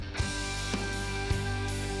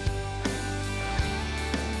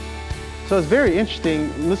So it's very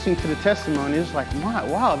interesting listening to the testimony. It's like,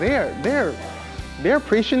 wow, they're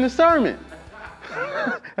preaching the sermon.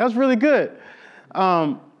 That was really good.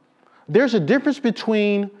 There's a difference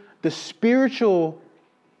between the spiritual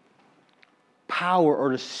power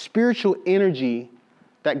or the spiritual energy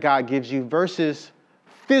that God gives you versus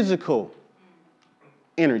physical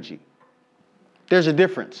energy. There's a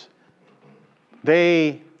difference.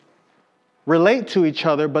 They relate to each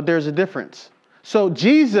other, but there's a difference. So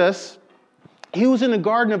Jesus, he was in the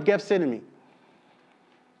Garden of Gethsemane.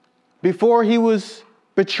 Before he was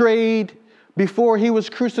betrayed, before he was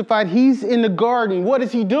crucified, he's in the garden. What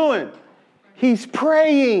is he doing? He's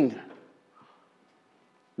praying.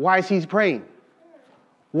 Why is he praying?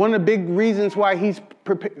 One of the big reasons why he's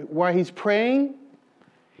praying,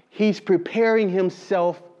 he's preparing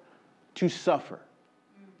himself to suffer.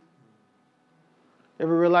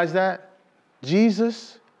 Ever realize that?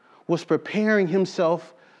 Jesus was preparing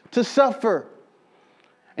himself to suffer.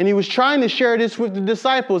 And he was trying to share this with the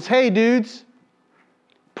disciples. Hey, dudes,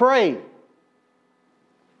 pray.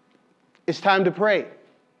 It's time to pray.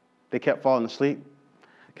 They kept falling asleep.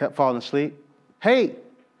 Hey,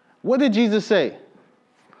 what did Jesus say?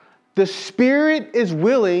 The spirit is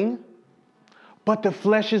willing, but the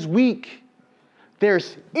flesh is weak.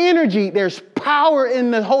 There's energy, there's power in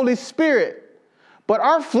the Holy Spirit. But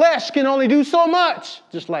our flesh can only do so much.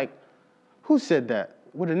 Just like, who said that?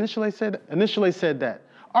 What initially said that? Initially said that.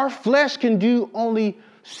 Our flesh can do only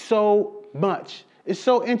so much. It's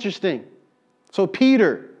so interesting. So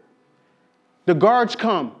Peter, the guards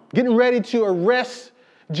come, getting ready to arrest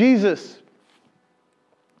Jesus.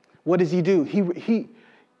 What does he do? He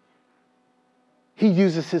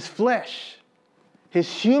uses his flesh, his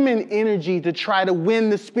human energy to try to win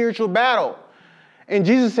the spiritual battle. And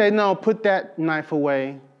Jesus said, no, put that knife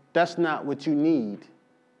away. That's not what you need.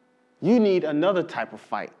 You need another type of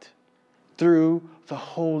fight through the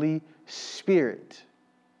Holy Spirit.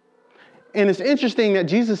 And it's interesting that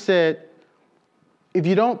Jesus said, if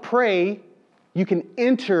you don't pray, you can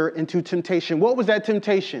enter into temptation. What was that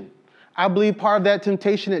temptation? I believe part of that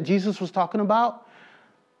temptation that Jesus was talking about,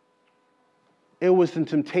 it was the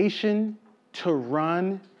temptation to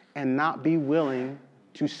run and not be willing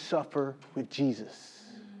to suffer with Jesus.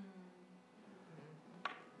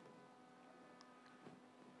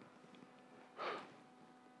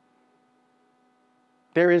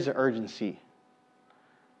 There is an urgency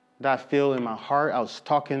that I feel in my heart. I was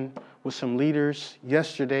talking with some leaders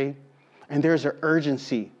yesterday, and there's an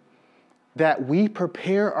urgency that we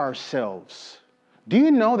prepare ourselves. Do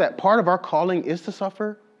you know that part of our calling is to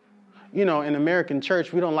suffer? You know, in American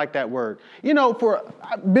church, we don't like that word. You know,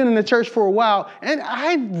 I've been in the church for a while, and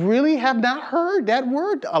I really have not heard that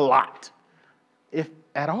word a lot, if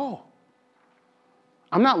at all.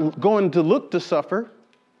 I'm not going to look to suffer,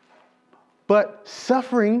 but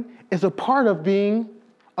suffering is a part of being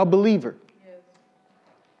a believer. Yes.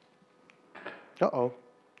 Uh-oh.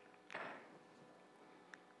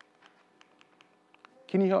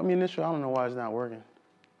 Can you help me in this? I don't know why it's not working.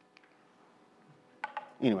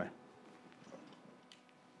 Anyway.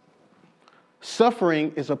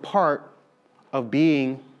 Suffering is a part of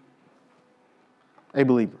being a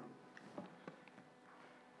believer.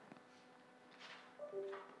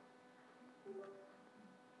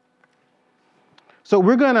 So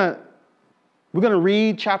we're gonna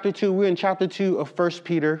read chapter 2. We're in chapter 2 of 1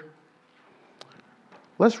 Peter.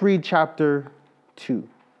 Let's read chapter 2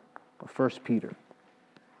 of 1 Peter.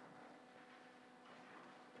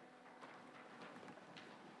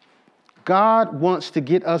 God wants to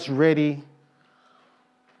get us ready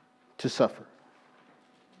to suffer.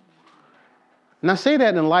 And I say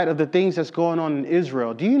that in light of the things that's going on in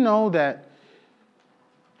Israel. Do you know that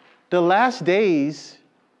the last days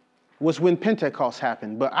was when Pentecost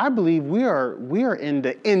happened? But I believe we are in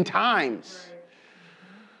the end times.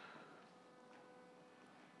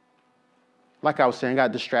 Like I was saying, I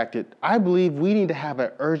got distracted. I believe we need to have an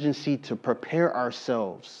urgency to prepare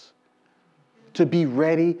ourselves to be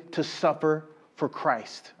ready to suffer for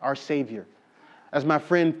Christ, our Savior. As my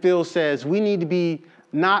friend Phil says, we need to be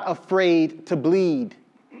not afraid to bleed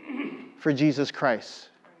for Jesus Christ.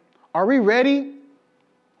 Are we ready?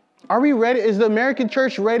 Are we ready? Is the American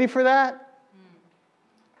church ready for that?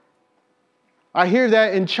 I hear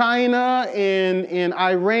that in China, in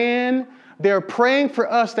Iran, they're praying for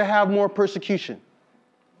us to have more persecution.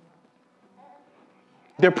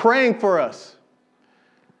 They're praying for us.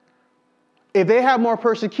 If they have more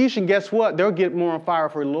persecution, guess what? They'll get more on fire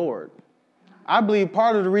for the Lord. I believe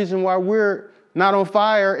part of the reason why we're not on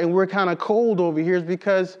fire and we're kind of cold over here is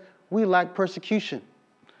because we lack persecution.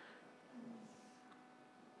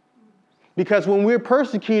 Because when we're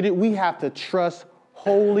persecuted, we have to trust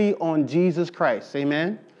wholly on Jesus Christ.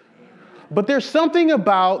 Amen? But there's something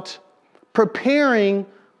about preparing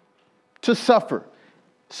to suffer.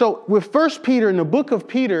 So with 1 Peter, in the book of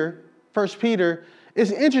Peter, 1 Peter, it's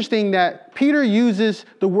interesting that Peter uses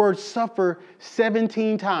the word suffer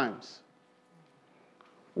 17 times.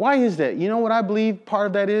 Why is that? You know what I believe part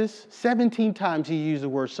of that is? 17 times he used the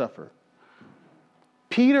word suffer.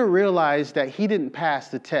 Peter realized that he didn't pass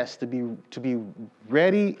the test to be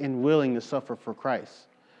ready and willing to suffer for Christ.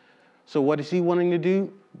 So what is he wanting to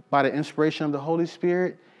do? By the inspiration of the Holy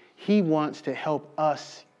Spirit, he wants to help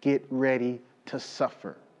us get ready to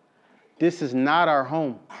suffer. This is not our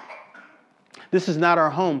home. This is not our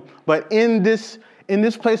home. But in this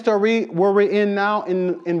place where we're in now,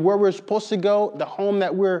 in where we're supposed to go, the home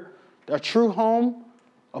that our true home,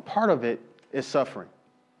 a part of it is suffering.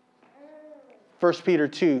 1 Peter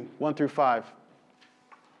 2, 1 through 5.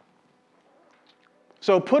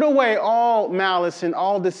 So put away all malice and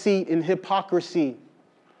all deceit and hypocrisy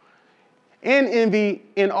and envy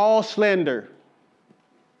and all slander.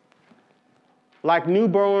 Like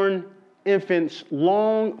newborn infants,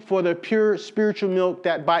 long for the pure spiritual milk,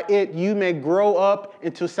 that by it you may grow up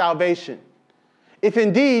into salvation. If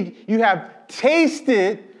indeed you have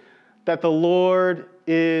tasted that the Lord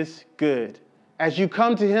is good. As you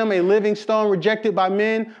come to him, a living stone rejected by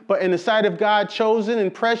men, but in the sight of God chosen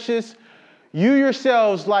and precious, you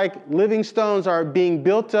yourselves, like living stones, are being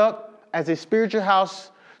built up as a spiritual house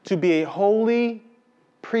to be a holy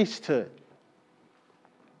priesthood,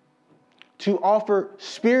 to offer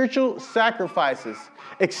spiritual sacrifices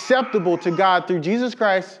acceptable to God through Jesus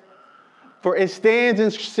Christ, for it stands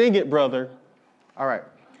and sing it, brother. All right.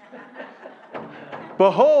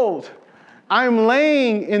 Behold, I am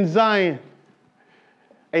laying in Zion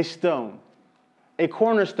a stone, a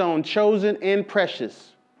cornerstone chosen and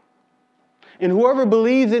precious. And whoever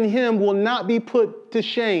believes in him will not be put to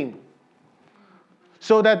shame.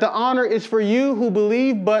 So that the honor is for you who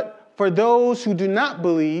believe, but for those who do not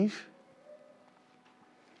believe,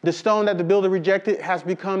 the stone that the builder rejected has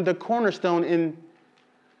become the cornerstone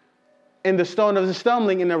and the stone of the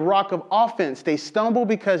stumbling and the rock of offense. They stumble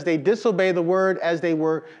because they disobey the word as they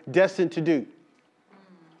were destined to do.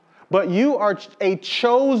 But you are a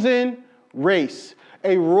chosen race,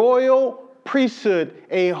 a royal priesthood,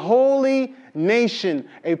 a holy nation,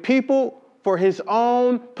 a people for his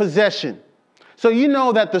own possession. So you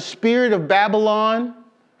know that the spirit of Babylon,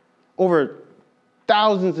 over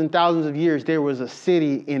thousands and thousands of years, there was a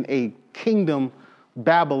city in a kingdom,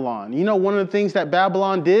 Babylon. You know one of the things that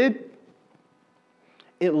Babylon did?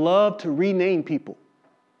 It loved to rename people.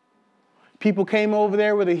 People came over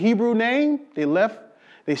there with a Hebrew name. They left.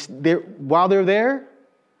 While they're there,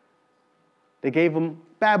 they gave them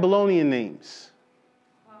Babylonian names.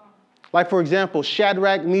 Wow. Like, for example,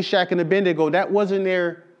 Shadrach, Meshach, and Abednego, that wasn't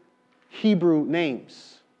their Hebrew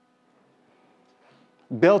names.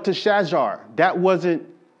 Belteshazzar, that wasn't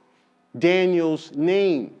Daniel's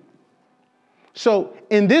name. So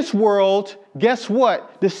in this world, guess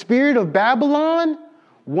what? The spirit of Babylon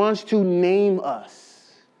wants to name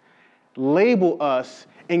us, label us,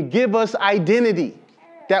 and give us identity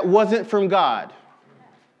that wasn't from God.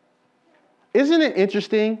 Isn't it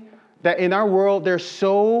interesting that in our world they're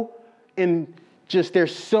so, I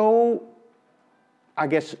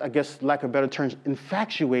guess lack of better terms,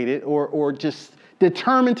 infatuated or just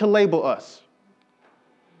determined to label us.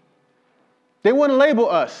 They want to label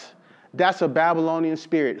us. That's a Babylonian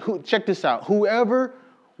spirit. Check this out. Whoever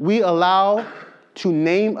we allow to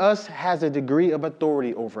name us has a degree of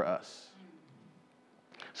authority over us.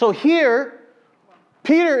 So here,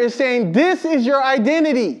 Peter is saying, this is your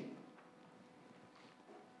identity.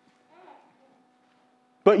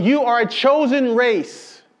 But you are a chosen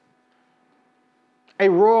race, a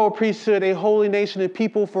royal priesthood, a holy nation of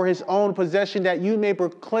people for his own possession, that you may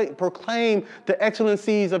proclaim the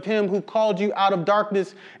excellencies of him who called you out of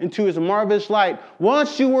darkness into his marvelous light.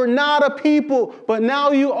 Once you were not a people, but now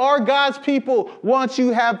you are God's people. Once you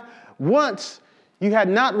had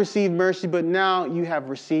not received mercy, but now you have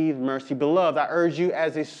received mercy. Beloved, I urge you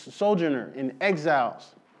as a sojourner in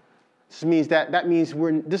exiles. This means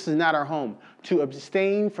this is not our home. To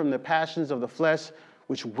abstain from the passions of the flesh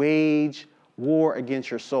which wage war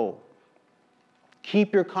against your soul.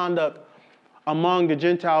 Keep your conduct among the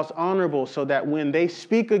Gentiles honorable, so that when they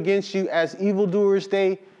speak against you as evildoers,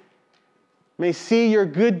 they may see your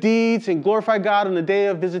good deeds and glorify God on the day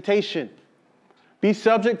of visitation. Be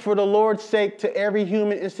subject for the Lord's sake to every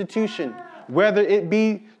human institution, whether it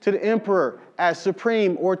be to the emperor as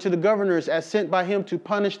supreme or to the governors as sent by him to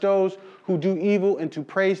punish those who do evil and to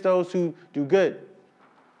praise those who do good.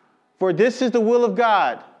 For this is the will of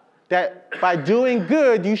God, that by doing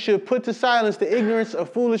good you should put to silence the ignorance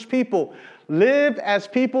of foolish people. Live as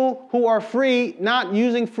people who are free, not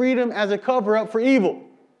using freedom as a cover-up for evil,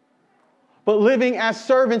 but living as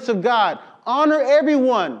servants of God. Honor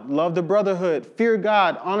everyone. Love the brotherhood. Fear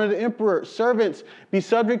God. Honor the emperor. Servants, be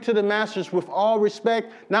subject to the masters with all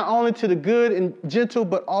respect, not only to the good and gentle,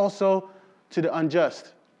 but also to the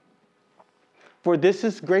unjust. For this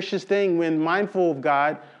is a gracious thing when mindful of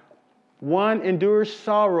God, one endures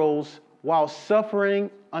sorrows while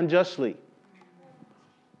suffering unjustly.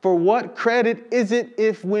 For what credit is it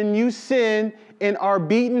if when you sin and are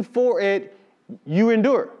beaten for it, you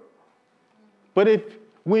endure? But if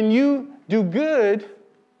when you do good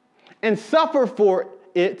and suffer for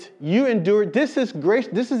it, you endure, this is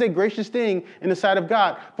a gracious thing in the sight of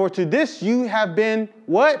God. For to this you have been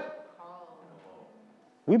what?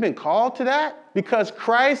 We've been called to that because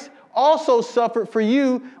Christ also suffered for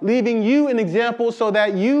you, leaving you an example so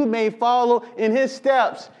that you may follow in his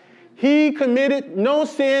steps. He committed no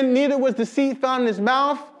sin, neither was deceit found in his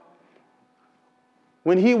mouth.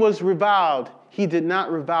 When he was reviled, he did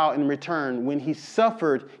not revile in return. When he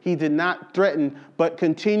suffered, he did not threaten, but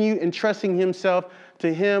continued entrusting himself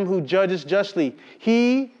to him who judges justly.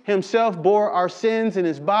 He himself bore our sins in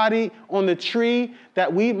his body on the tree,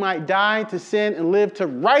 that we might die to sin and live to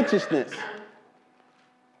righteousness.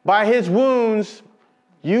 By his wounds,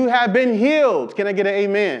 you have been healed. Can I get an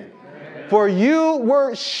amen? Amen. For you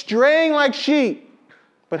were straying like sheep,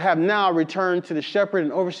 but have now returned to the shepherd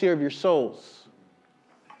and overseer of your souls.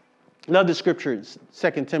 Love the scriptures,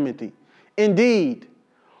 2 Timothy. Indeed,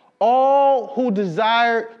 all who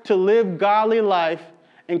desire to live godly life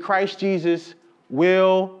in Christ Jesus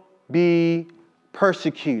will be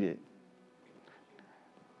persecuted.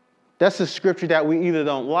 That's a scripture that we either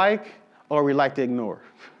don't like or we like to ignore.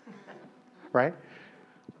 Right?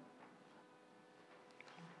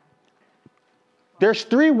 There's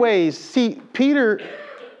three ways. See, Peter,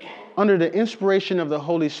 under the inspiration of the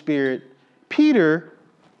Holy Spirit, Peter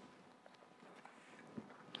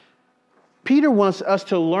wants us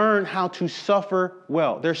to learn how to suffer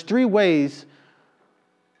well. There's three ways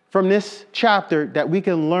from this chapter that we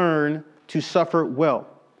can learn to suffer well.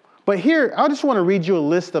 But here, I just want to read you a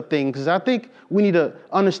list of things because I think we need to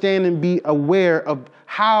understand and be aware of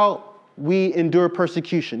how we endure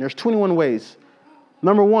persecution. There's 21 ways.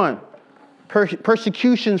 Number one,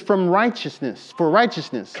 persecutions for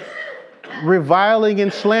righteousness, reviling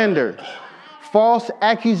and slander, false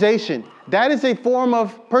accusation. That is a form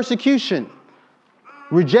of persecution.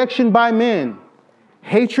 Rejection by men,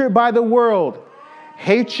 hatred by the world,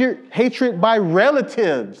 hatred by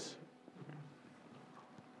relatives,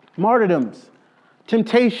 martyrdoms,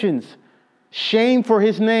 temptations, shame for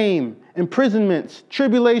his name, imprisonments,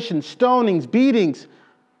 tribulations, stonings, beatings,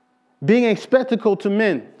 being a spectacle to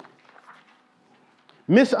men,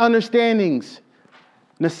 misunderstandings,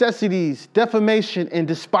 necessities, defamation, and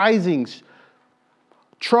despisings,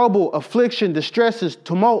 trouble, affliction, distresses,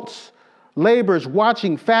 tumults, labors,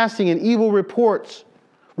 watching, fasting, and evil reports,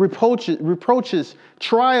 reproaches,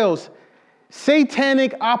 trials,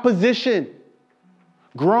 satanic opposition,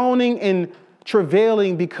 groaning and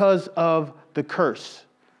travailing because of the curse.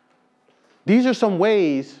 These are some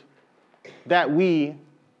ways that we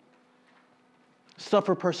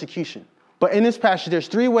suffer persecution. But in this passage, there's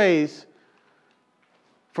three ways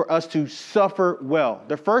for us to suffer well.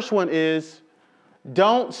 The first one is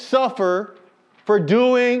don't suffer for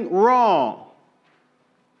doing wrong.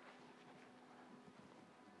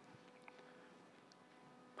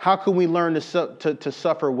 How can we learn to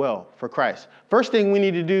suffer well for Christ? First thing we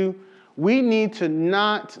need to do, we need to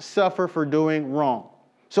not suffer for doing wrong.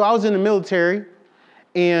 So I was in the military,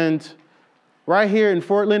 and right here in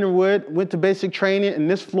Fort Leonard Wood, went to basic training, and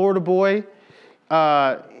this Florida boy,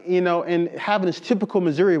 and having this typical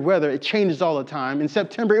Missouri weather, it changes all the time. In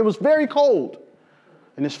September, it was very cold.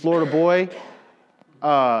 And this Florida boy,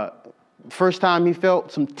 first time he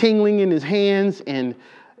felt some tingling in his hands, and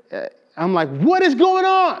I'm like, what is going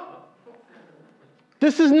on?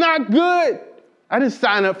 This is not good. I didn't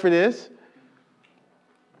sign up for this.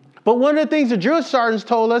 But one of the things the drill sergeants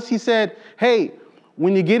told us, he said, hey,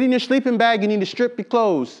 when you get in your sleeping bag, you need to strip your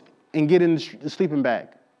clothes and get in the sleeping bag.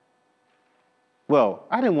 Well,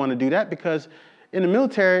 I didn't want to do that because in the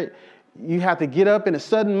military, you have to get up in a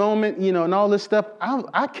sudden moment, and all this stuff.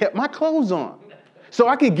 I kept my clothes on so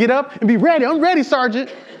I could get up and be ready. I'm ready,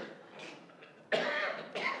 Sergeant.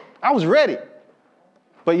 I was ready.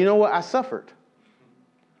 But you know what? I suffered.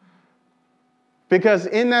 Because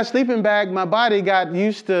in that sleeping bag, my body got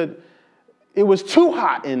used to, it was too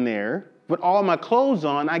hot in there with all my clothes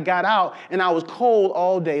on. I got out, and I was cold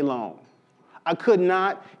all day long. I could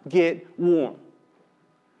not get warm.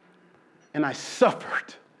 And I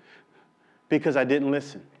suffered because I didn't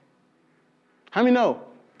listen. How many know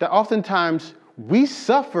that oftentimes we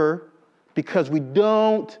suffer because we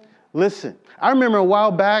don't listen? I remember a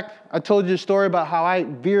while back, I told you a story about how I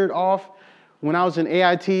veered off when I was in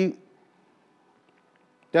AIT.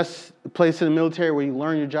 That's the place in the military where you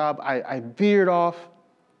learn your job. I veered off,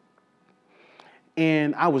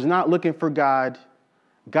 and I was not looking for God.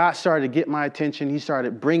 God started to get my attention. He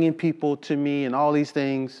started bringing people to me and all these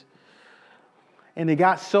things. And it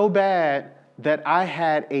got so bad that I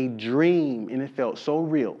had a dream, and it felt so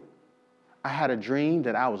real. I had a dream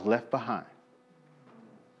that I was left behind.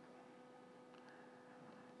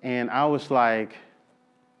 And I was like,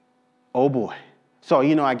 oh boy. So,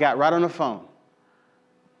 I got right on the phone.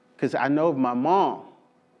 Because I know if my mom,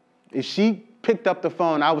 if she picked up the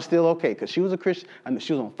phone, I was still okay. Because she was a Christian. I knew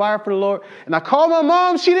she was on fire for the Lord. And I called my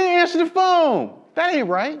mom. She didn't answer the phone. That ain't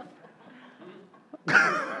right.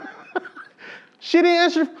 She didn't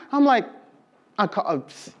answer. I'm like, I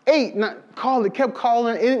called 8, kept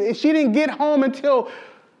calling. And she didn't get home until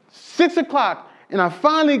 6 o'clock. And I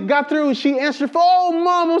finally got through, and she answered the phone. Oh,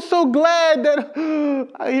 Mom, I'm so glad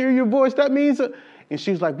that I hear your voice. That means... And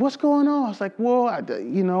she was like, what's going on? I was like, well, I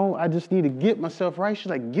just need to get myself right. She's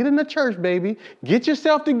like, get in the church, baby. Get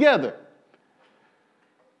yourself together.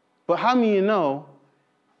 But how many of you know,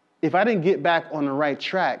 if I didn't get back on the right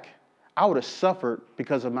track, I would have suffered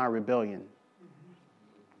because of my rebellion.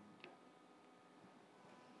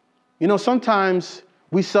 Sometimes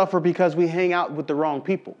we suffer because we hang out with the wrong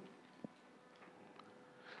people.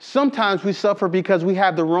 Sometimes we suffer because we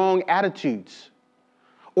have the wrong attitudes.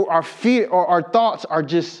 Or our fear, or our thoughts are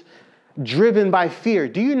just driven by fear.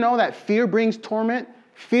 Do you know that fear brings torment?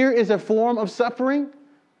 Fear is a form of suffering.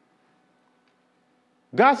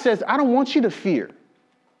 God says, I don't want you to fear.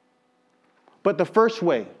 But the first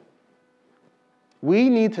way, we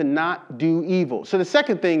need to not do evil. So the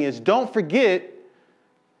second thing is, don't forget,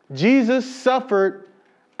 Jesus suffered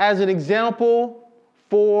as an example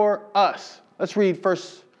for us. Let's read 1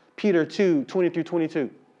 Peter 2, 20 through 22.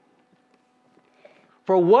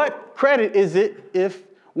 For what credit is it if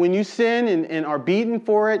when you sin and are beaten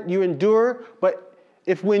for it, you endure? But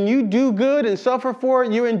if when you do good and suffer for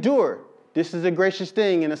it, you endure, this is a gracious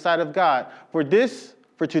thing in the sight of God. For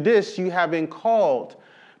to this you have been called,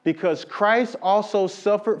 because Christ also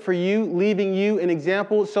suffered for you, leaving you an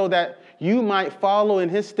example so that you might follow in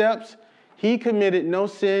his steps. He committed no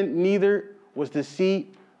sin, neither was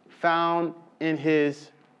deceit found in his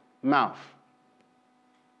mouth.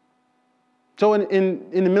 So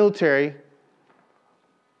in the military,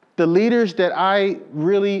 the leaders that I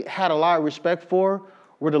really had a lot of respect for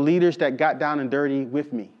were the leaders that got down and dirty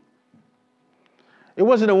with me. It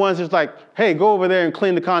wasn't the ones that's like, hey, go over there and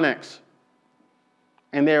clean the Connex.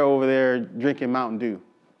 And they're over there drinking Mountain Dew.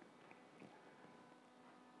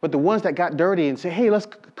 But the ones that got dirty and say, hey,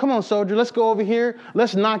 come on, soldier, let's go over here.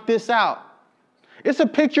 Let's knock this out. It's a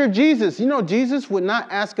picture of Jesus. Jesus would not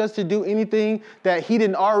ask us to do anything that he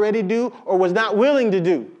didn't already do or was not willing to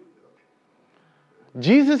do.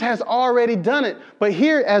 Jesus has already done it. But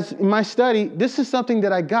here, as in my study, this is something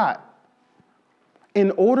that I got.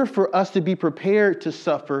 In order for us to be prepared to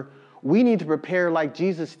suffer, we need to prepare like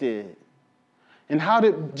Jesus did. And how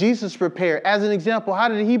did Jesus prepare? As an example, how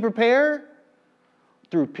did he prepare?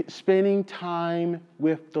 Through spending time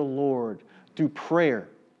with the Lord, through prayer.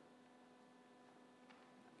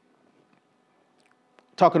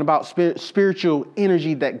 Talking about spiritual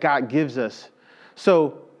energy that God gives us.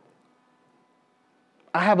 So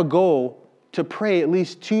I have a goal to pray at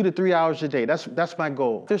least 2 to 3 hours a day. That's my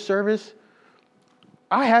goal. This service,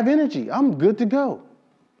 I have energy. I'm good to go.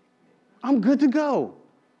 I'm good to go.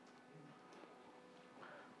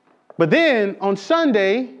 But then on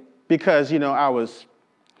Sunday, because I was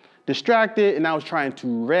distracted and I was trying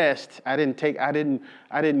to rest, I didn't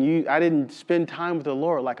spend time with the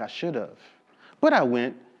Lord like I should have. But I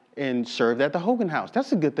went and served at the Hogan House.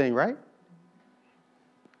 That's a good thing, right?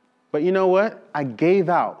 But you know what? I gave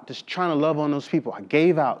out, just trying to love on those people. I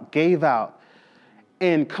gave out.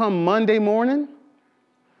 And come Monday morning,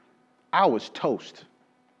 I was toast.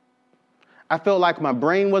 I felt like my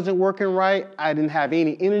brain wasn't working right. I didn't have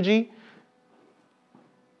any energy.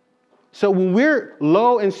 So when we're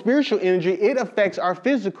low in spiritual energy, it affects our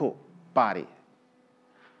physical body.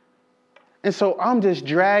 And so I'm just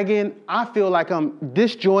dragging. I feel like I'm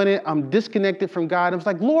disjointed. I'm disconnected from God. I was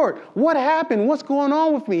like, Lord, what happened? What's going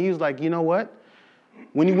on with me? He was like, you know what?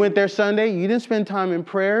 When you went there Sunday, you didn't spend time in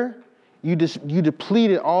prayer. You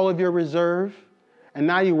depleted all of your reserve. and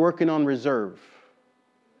now you're working on reserve.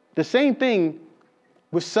 The same thing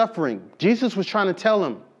with suffering. Jesus was trying to tell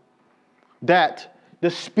him that the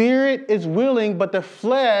spirit is willing, but the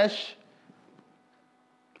flesh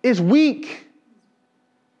is weak.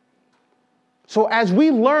 So as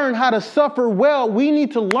we learn how to suffer well, we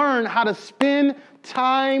need to learn how to spend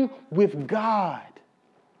time with God.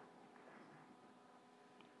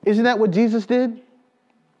 Isn't that what Jesus did?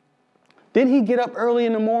 Didn't he get up early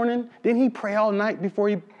in the morning? Didn't he pray all night before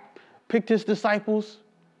he picked his disciples?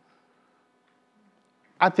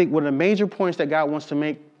 I think one of the major points that God wants to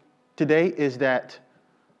make today is that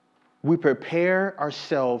we prepare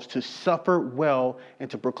ourselves to suffer well and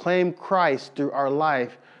to proclaim Christ through our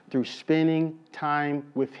life through spending time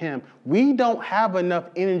with him. We don't have enough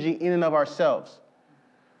energy in and of ourselves.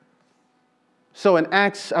 So in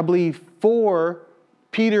Acts, I believe 4,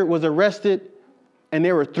 Peter was arrested and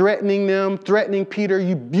they were threatening Peter.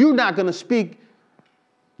 You're not going to speak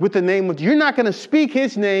with the name of, you're not going to speak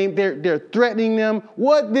his name. They're threatening them.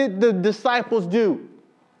 What did the disciples do?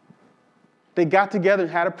 They got together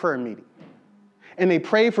and had a prayer meeting. And they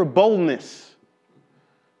prayed for boldness.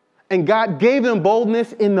 And God gave them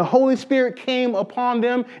boldness, and the Holy Spirit came upon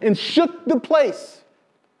them and shook the place.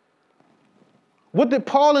 What did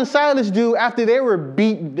Paul and Silas do after they were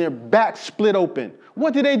beaten, their backs split open?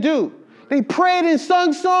 What did they do? They prayed and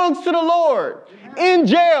sung songs to the Lord in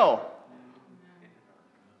jail.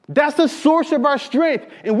 That's the source of our strength.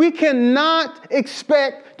 And we cannot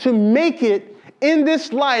expect to make it in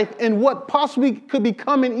this life and what possibly could be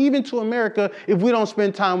coming even to America if we don't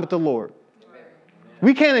spend time with the Lord.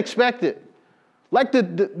 We can't expect it. Like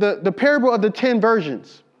the parable of the 10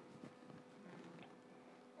 virgins.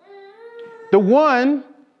 The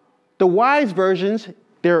wise virgins,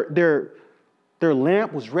 their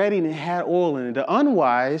lamp was ready and it had oil in it. The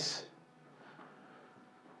unwise,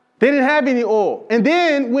 they didn't have any oil. And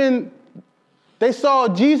then when they saw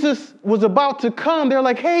Jesus was about to come, they're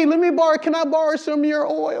like, hey, can I borrow some of your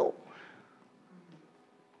oil?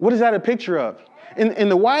 What is that a picture of?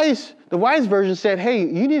 And the wise version said, hey,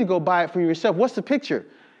 you need to go buy it for yourself. What's the picture?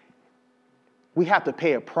 We have to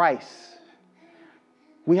pay a price.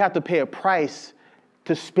 We have to pay a price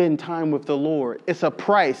to spend time with the Lord. It's a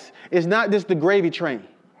price. It's not just the gravy train.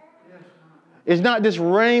 It's not just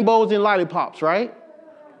rainbows and lollipops, right?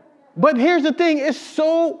 But here's the thing. It's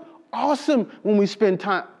so awesome when we spend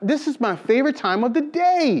time. This is my favorite time of the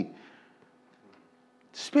day.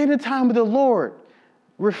 Spending time with the Lord.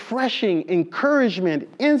 Refreshing, encouragement,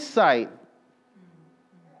 insight.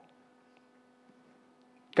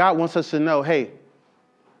 God wants us to know, hey,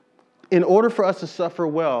 in order for us to suffer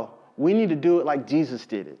well, we need to do it like Jesus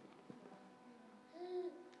did it.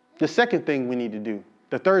 The second thing we need to do,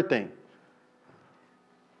 the third thing,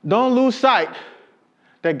 don't lose sight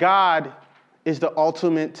that God is the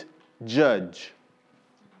ultimate judge.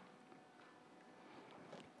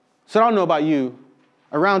 So I don't know about you,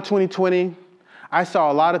 around 2020, I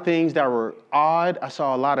saw a lot of things that were odd. I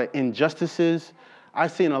saw a lot of injustices. I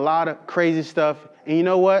seen a lot of crazy stuff. And you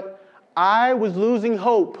know what? I was losing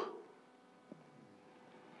hope.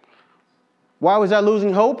 Why was I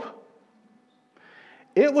losing hope?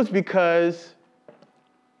 It was because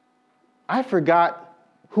I forgot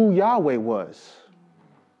who Yahweh was.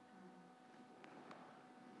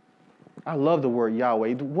 I love the word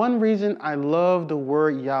Yahweh. One reason I love the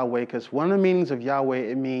word Yahweh, because one of the meanings of Yahweh,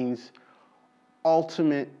 it means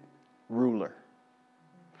ultimate ruler.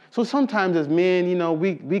 So sometimes as men,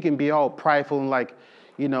 we can be all prideful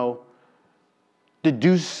and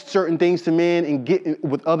deduce certain things to men and get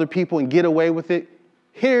with other people and get away with it.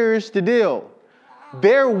 Here's the deal.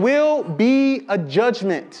 There will be a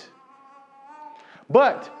judgment.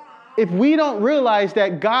 But if we don't realize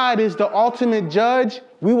that God is the ultimate judge,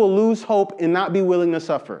 we will lose hope and not be willing to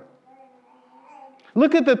suffer.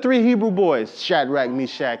 Look at the 3 Hebrew boys, Shadrach,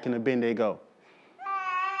 Meshach, and Abednego.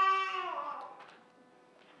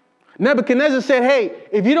 Nebuchadnezzar said, hey,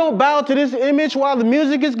 if you don't bow to this image while the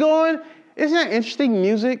music is going, isn't that interesting,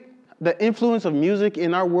 music, the influence of music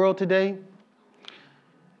in our world today?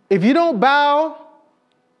 If you don't bow,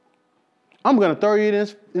 I'm going to throw you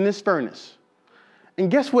in this furnace. And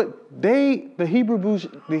guess what? The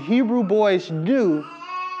Hebrew boys knew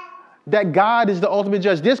that God is the ultimate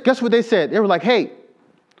judge. Guess what they said? They were like, hey,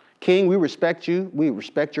 King, we respect you. We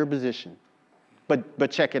respect your position. But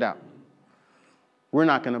check it out. We're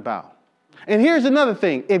not going to bow. And here's another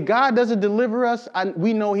thing. If God doesn't deliver us,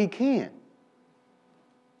 we know he can.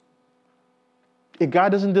 If God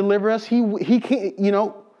doesn't deliver us, he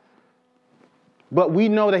can't, but we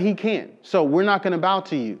know that he can. So we're not going to bow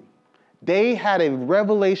to you. They had a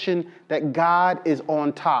revelation that God is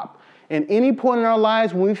on top. And any point in our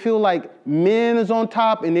lives when we feel like men is on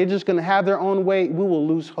top and they're just going to have their own way, we will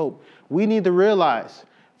lose hope. We need to realize,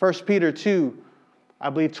 1 Peter 2, I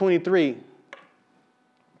believe 23,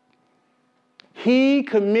 he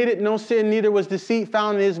committed no sin, neither was deceit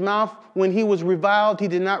found in his mouth. When he was reviled, he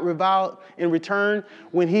did not revile in return.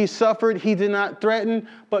 When he suffered, he did not threaten,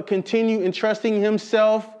 but continue entrusting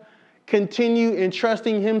himself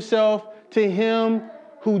to him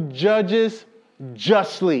who judges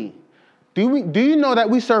justly. Do you know that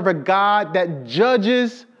we serve a God that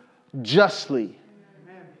judges justly?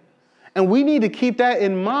 Amen. And we need to keep that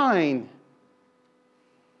in mind.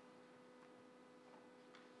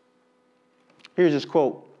 Here's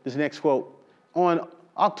this next quote. On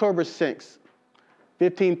October 6,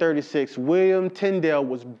 1536, William Tyndale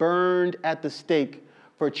was burned at the stake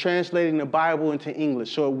for translating the Bible into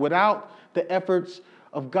English. So without the efforts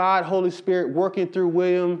of God, Holy Spirit working through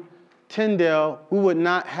William Tyndale, we would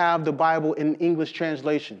not have the Bible in English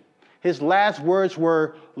translation. His last words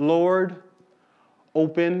were, "Lord,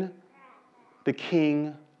 open the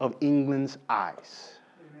King of England's eyes."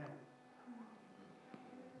 Amen.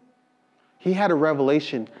 He had a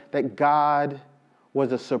revelation that God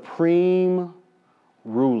was a supreme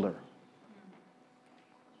ruler.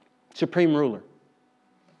 Supreme ruler.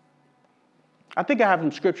 I think I have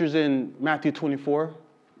some scriptures in Matthew 24.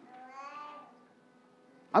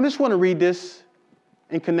 I just want to read this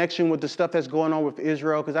in connection with the stuff that's going on with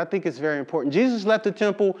Israel, because I think it's very important. Jesus left the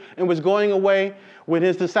temple and was going away when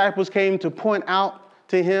his disciples came to point out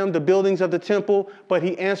to him the buildings of the temple, but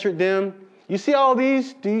he answered them, "You see all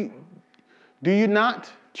these? Do you not?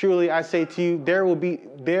 Truly, I say to you, there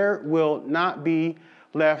will not be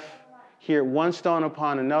left here one stone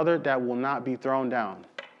upon another that will not be thrown down."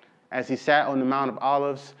 As he sat on the Mount of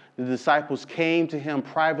Olives, the disciples came to him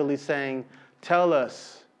privately saying, "Tell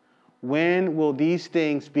us, when will these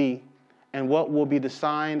things be, and what will be the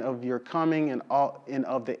sign of your coming and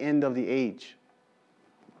of the end of the age?"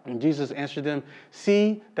 And Jesus answered them,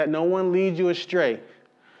 "See that no one leads you astray.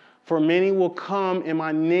 For many will come in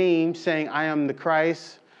my name, saying, 'I am the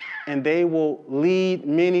Christ,' and they will lead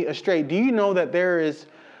many astray." Do you know that there is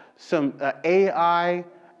some AI,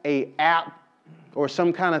 a app, or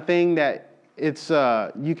some kind of thing that it's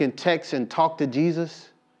you can text and talk to Jesus?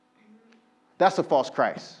 That's a false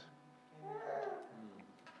Christ.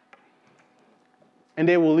 And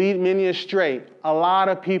they will lead many astray. A lot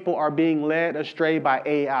of people are being led astray by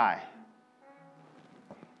AI.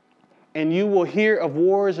 And you will hear of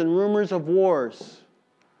wars and rumors of wars.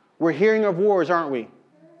 We're hearing of wars, aren't we?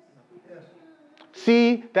 Yes.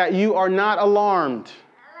 See that you are not alarmed,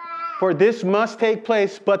 for this must take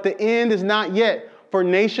place, but the end is not yet, for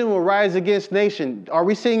nation will rise against nation. Are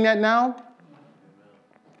we seeing that now?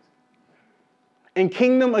 And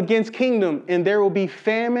kingdom against kingdom, and there will be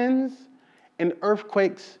famines and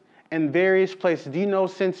earthquakes in various places. Do you know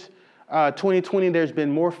since 2020 there's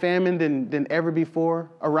been more famine than ever before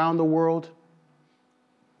around the world?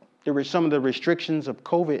 There were some of the restrictions of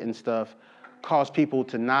COVID and stuff caused people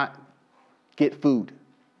to not get food.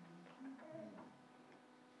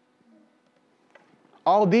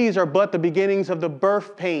 All these are but the beginnings of the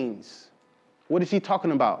birth pains. What is he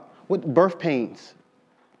talking about? What birth pains?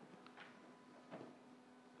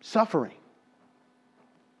 Suffering.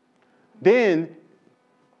 Then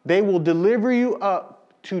they will deliver you up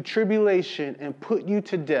to tribulation and put you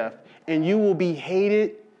to death, and you will be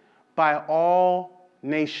hated by all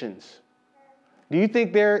nations. Do you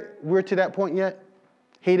think we're to that point yet?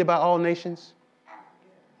 Hated by all nations?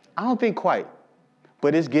 I don't think quite,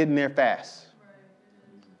 but it's getting there fast.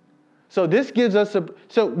 So this gives us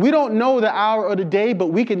so we don't know the hour or the day, but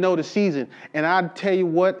we can know the season. And I tell you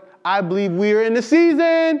what, I believe we are in the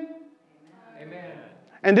season. Amen.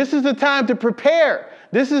 And this is the time to prepare.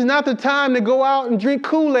 This is not the time to go out and drink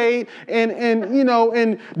Kool-Aid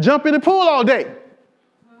and jump in the pool all day.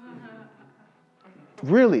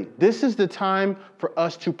 Really, this is the time for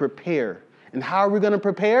us to prepare. And how are we going to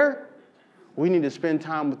prepare? We need to spend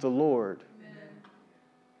time with the Lord. Amen.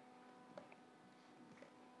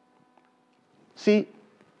 See,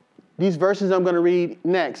 these verses I'm going to read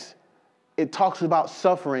next, it talks about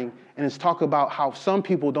suffering, and it's talking about how some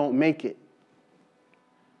people don't make it.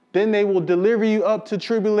 Then they will deliver you up to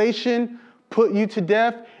tribulation, put you to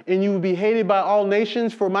death, and you will be hated by all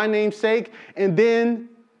nations for my name's sake. And then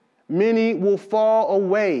many will fall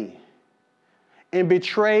away and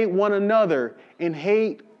betray one another and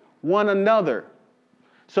hate one another.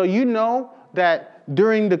 So you know that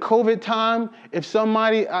during the COVID time, if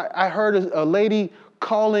somebody, I heard a lady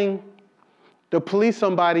calling the police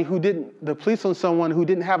on someone who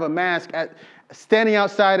didn't have a mask standing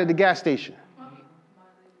outside at the gas station.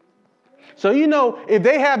 So, you know, if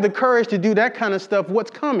they have the courage to do that kind of stuff,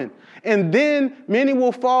 what's coming? And then many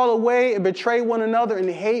will fall away and betray one another and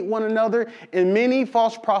hate one another, and many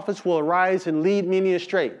false prophets will arise and lead many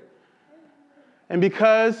astray. And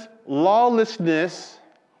because lawlessness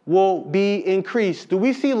will be increased. Do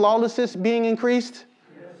we see lawlessness being increased?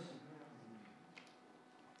 Yes.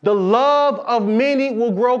 The love of many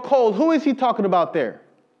will grow cold. Who is he talking about there?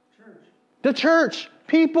 Church. The church,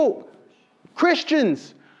 people,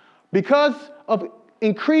 Christians. Because of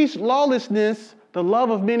increased lawlessness, the love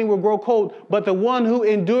of many will grow cold, but the one who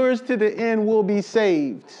endures to the end will be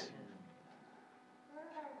saved.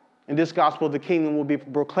 And this gospel of the kingdom will be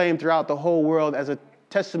proclaimed throughout the whole world as a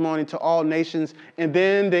testimony to all nations, and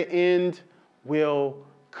then the end will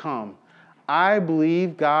come. I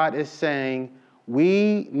believe God is saying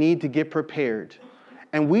we need to get prepared,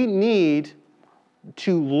 and we need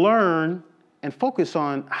to learn and focus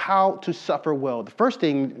on how to suffer well. The first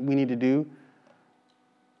thing we need to do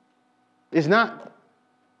is not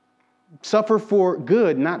suffer for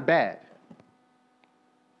good, not bad.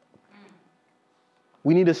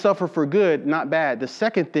 We need to suffer for good, not bad. The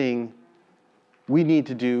second thing we need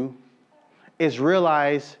to do is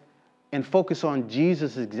realize and focus on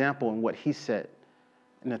Jesus' example and what he said.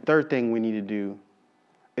 And the third thing we need to do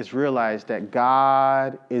is realize that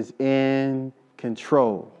God is in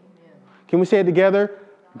control. Can we say it together?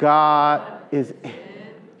 God is in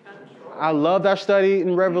control. I loved our study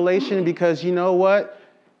in Revelation because you know what?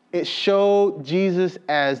 It showed Jesus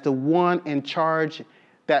as the one in charge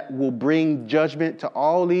that will bring judgment to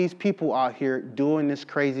all these people out here doing this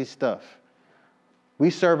crazy stuff. We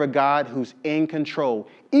serve a God who's in control.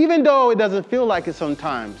 Even though it doesn't feel like it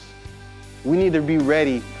sometimes, we need to be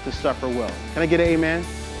ready to suffer well. Can I get an amen?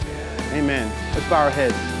 Amen. Let's bow our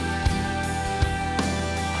heads.